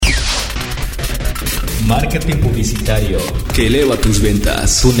Marketing publicitario que eleva tus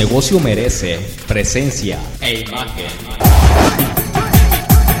ventas. Tu negocio merece presencia e imagen.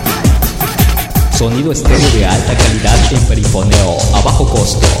 Sonido estéreo de alta calidad en Perifoneo a bajo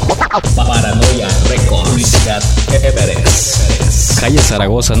costo. Paranoia Records. Publicidad Everest. Calle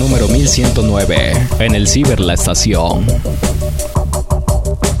Zaragoza número 1109. En el Ciber La Estación.